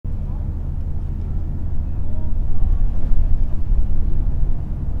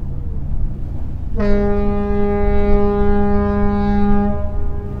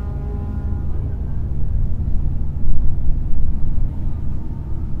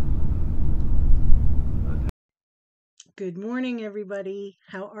Good morning, everybody.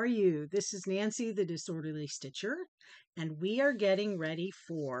 How are you? This is Nancy, the Disorderly Stitcher, and we are getting ready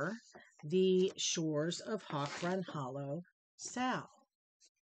for the Shores of Hawk Run Hollow SAL.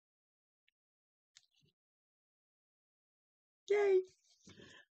 Yay!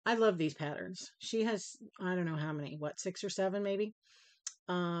 I love these patterns. She has, I don't know how many, 6 or 7 maybe?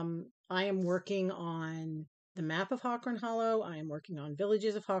 I am working on the map of Hawk Run Hollow. I am working on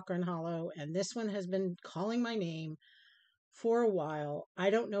Villages of Hawk Run Hollow, and this one has been calling my name for a while. I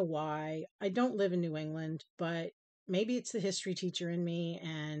don't know why. I don't live in New England, but maybe it's the history teacher in me,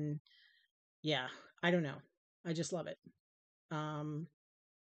 and yeah, I don't know. I just love it.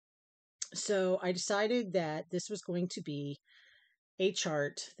 So I decided that this was going to be a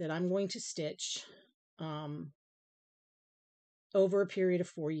chart that I'm going to stitch over a period of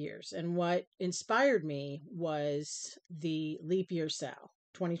 4 years. And what inspired me was the leap year SAL,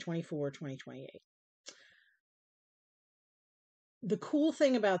 2024-2028. The cool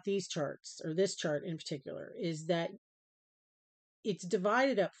thing about these charts, or this chart in particular, is that it's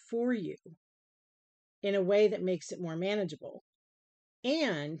divided up for you in a way that makes it more manageable.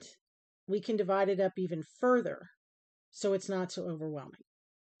 And we can divide it up even further so it's not so overwhelming.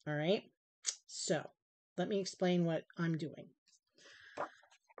 All right? So let me explain what I'm doing.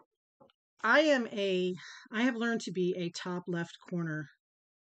 I have learned to be a top left corner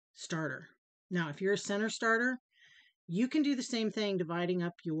starter. Now, if you're a center starter, you can do the same thing, dividing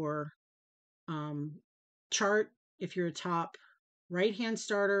up your chart. If you're a top right-hand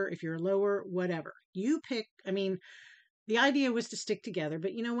starter, if you're a lower, whatever. You pick. I mean, the idea was to stick together,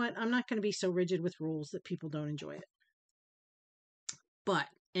 but you know what? I'm not going to be so rigid with rules that people don't enjoy it. But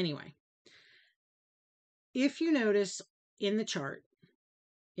anyway, if you notice in the chart,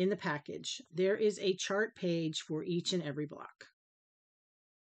 in the package, there is a chart page for each and every block.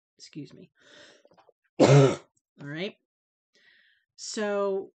 Excuse me. All right.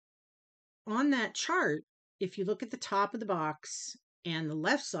 So on that chart, if you look at the top of the box and the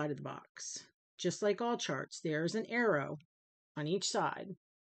left side of the box, just like all charts, there's an arrow on each side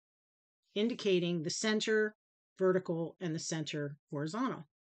indicating the center vertical and the center horizontal.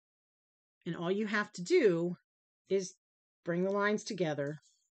 And all you have to do is bring the lines together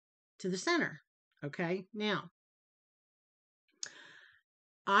to the center. Okay, now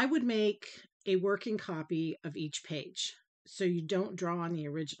I would make a working copy of each page so you don't draw on the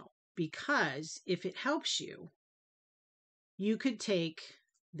original, because if it helps you, you could take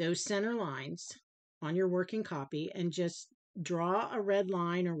those center lines on your working copy and just draw a red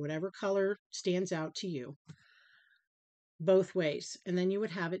line or whatever color stands out to you both ways, and then you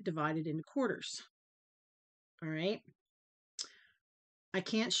would have it divided into quarters. All right. I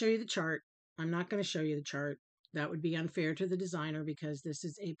can't show you the chart. I'm not going to show you the chart. That would be unfair to the designer because this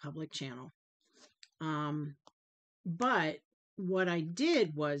is a public channel. But what I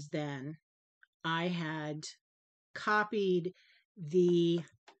did was then I had copied the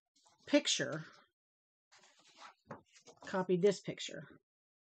picture, copied this picture,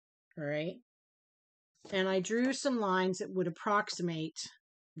 all right? And I drew some lines that would approximate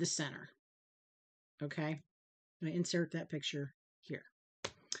the center, okay? I'm going to insert that picture here.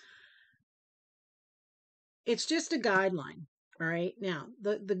 It's just a guideline, all right? Now,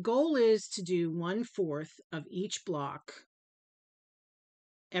 the goal is to do 1/4 of each block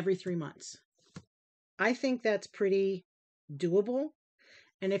every 3 months. I think that's pretty doable.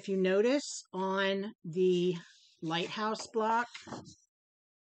 And if you notice on the lighthouse block,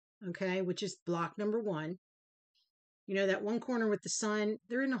 okay, which is block number 1, you know, that one corner with the sun,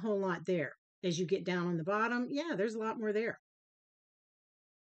 there isn't a whole lot there. As you get down on the bottom, yeah, there's a lot more there.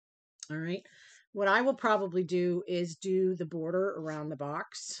 All right. What I will probably do is do the border around the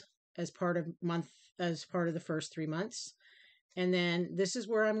box as part of the first 3 months. And then this is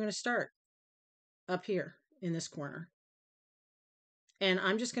where I'm going to start, up here in this corner. And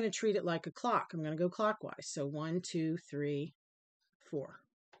I'm just going to treat it like a clock. I'm going to go clockwise. So 1, 2, 3, 4.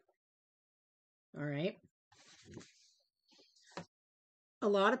 All right. A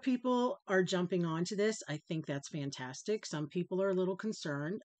lot of people are jumping onto this. I think that's fantastic. Some people are a little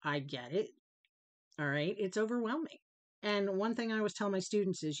concerned. I get it. All right. It's overwhelming. And one thing I always tell my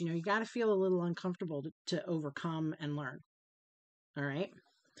students is, you know, you got to feel a little uncomfortable to overcome and learn. All right.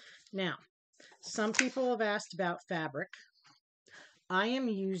 Now, some people have asked about fabric. I am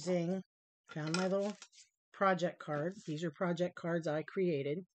using, found my little project card. These are project cards I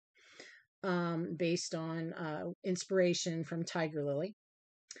created based on inspiration from Tiger Lily.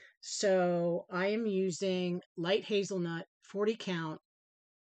 So I am using light hazelnut 40 count.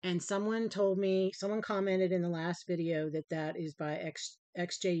 And someone commented in the last video that is by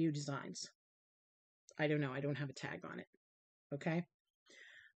XJU Designs. I don't know. I don't have a tag on it. Okay.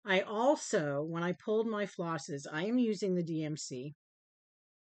 I also, when I pulled my flosses, I am using the DMC.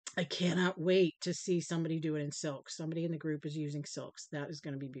 I cannot wait to see somebody do it in silks. Somebody in the group is using silks. That is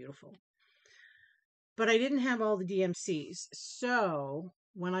going to be beautiful. But I didn't have all the DMCs. So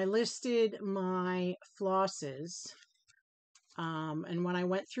when I listed my flosses, and when I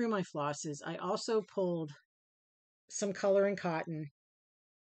went through my flosses, I also pulled some Color and Cotton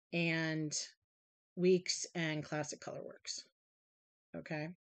and Weeks and Classic Colorworks. Okay.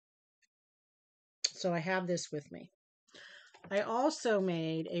 So I have this with me. I also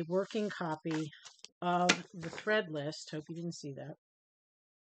made a working copy of the thread list. Hope you didn't see that.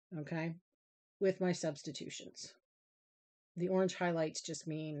 Okay. With my substitutions. The orange highlights just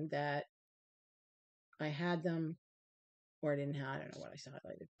mean that I had them or I didn't have, I don't know what I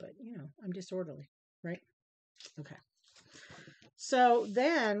highlighted, but you know, I'm disorderly, right? Okay. So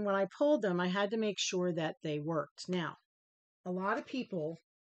then when I pulled them, I had to make sure that they worked. Now, a lot of people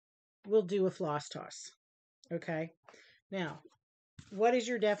will do a floss toss. Okay. Now, what is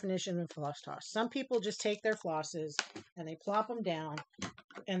your definition of floss toss? Some people just take their flosses and they plop them down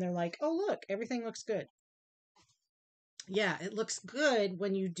and they're like, oh, look, everything looks good. Yeah, it looks good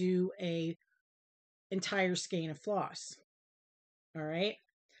when you do a entire skein of floss. All right.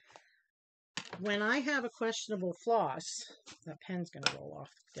 When I have a questionable floss, that pen's going to roll off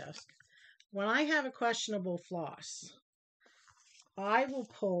the desk. When I have a questionable floss, I will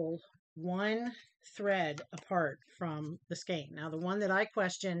pull one thread apart from the skein. Now, the one that I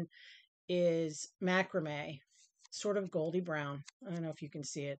question is macrame, sort of goldy brown. I don't know if you can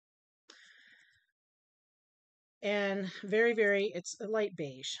see it. And it's a light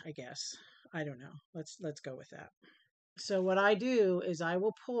beige, I guess. I don't know. Let's go with that. So what I do is I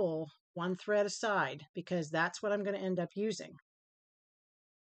will pull one thread aside because that's what I'm going to end up using.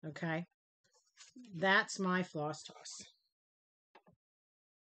 Okay. That's my floss toss.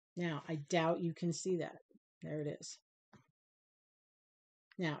 Now, I doubt you can see that. There it is.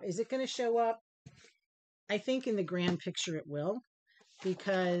 Now, is it going to show up? I think in the grand picture it will,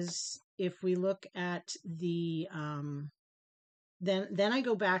 because if we look at the, then I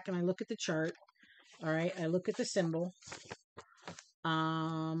go back and I look at the chart. All right. I look at the symbol.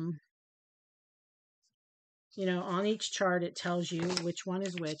 You know, on each chart, it tells you which one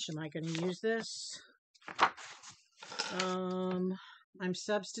is which. Am I going to use this? I'm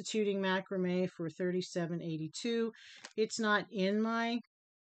substituting macrame for 3782. It's not in my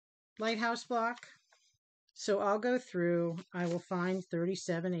lighthouse block. So I'll go through. I will find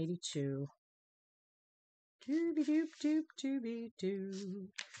 3782. Dooby doop doop dooby doo.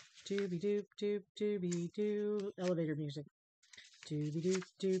 Dooby doop doop dooby doo. Elevator music. Dooby doop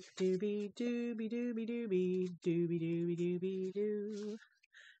doop dooby dooby dooby dooby dooby dooby dooby doo.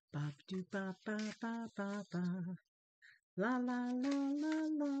 Bop doo ba ba ba ba ba. La la la la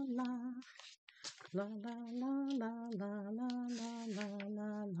la la. La la la la la la la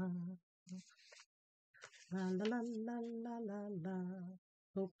la la. La la la la la la la.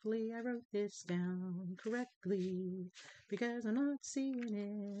 Hopefully I wrote this down correctly because I'm not seeing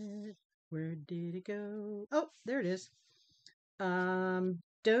it. Where did it go? Oh, there it is.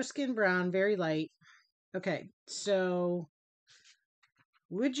 Doeskin brown, very light. Okay, so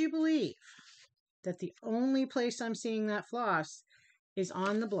would you believe that the only place I'm seeing that floss is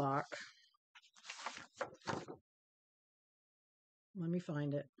on the block? Let me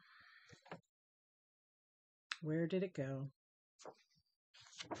find it. Where did it go?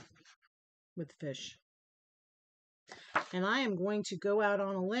 With the fish. And I am going to go out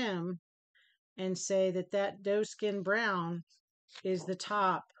on a limb and say that that doeskin brown is the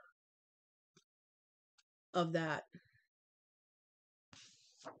top of that.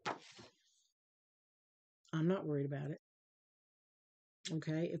 I'm not worried about it.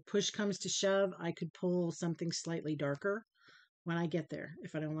 Okay, if push comes to shove, I could pull something slightly darker when I get there.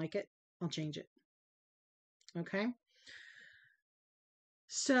 If I don't like it, I'll change it. Okay,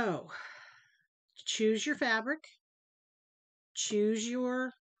 so choose your fabric, choose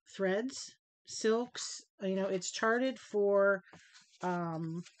your threads, silks. You know, it's charted for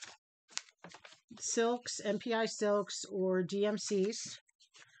silks, MPI silks, or DMCs.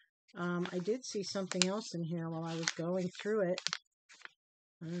 I did see something else in here while I was going through it.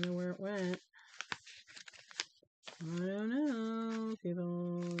 I don't know where it went. I don't know.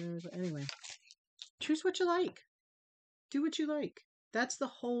 People, anyway, choose what you like. Do what you like. That's the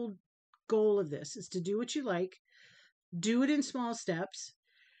whole goal of this, is to do what you like. Do it in small steps.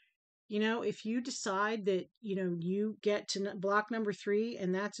 You know, if you decide that, you know, you get to block number 3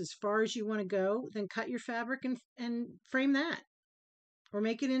 and that's as far as you want to go, then cut your fabric and frame that. or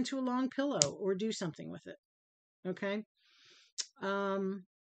make it into a long pillow or do something with it. Okay. Um,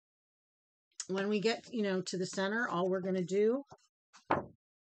 when we get, to the center, all we're going to do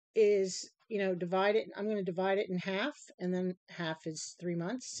is, divide it. I'm going to divide it in half, and then half is 3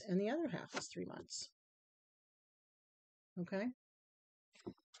 months and the other half is 3 months. Okay.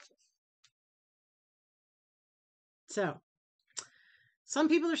 So some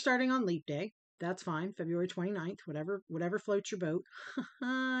people are starting on leap day. That's fine. February 29th, whatever floats your boat.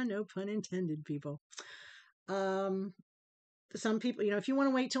 No pun intended, people. Some people, if you want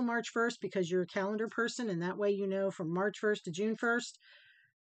to wait till March 1st because you're a calendar person, and that way, from March 1st to June 1st,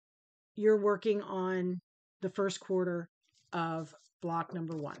 you're working on the first quarter of block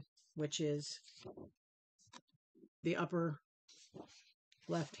number 1, which is the upper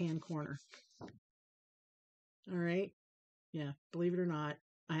left-hand corner. All right. Yeah. Believe it or not,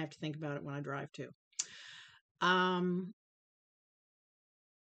 I have to think about it when I drive too.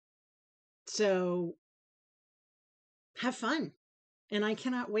 So have fun. And I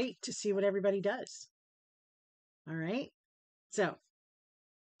cannot wait to see what everybody does. All right. So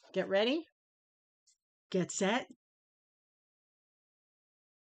get ready, get set,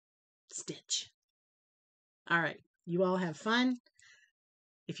 stitch. All right. You all have fun.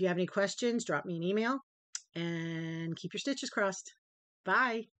 If you have any questions, drop me an email and keep your stitches crossed.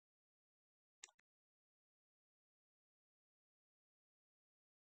 Bye.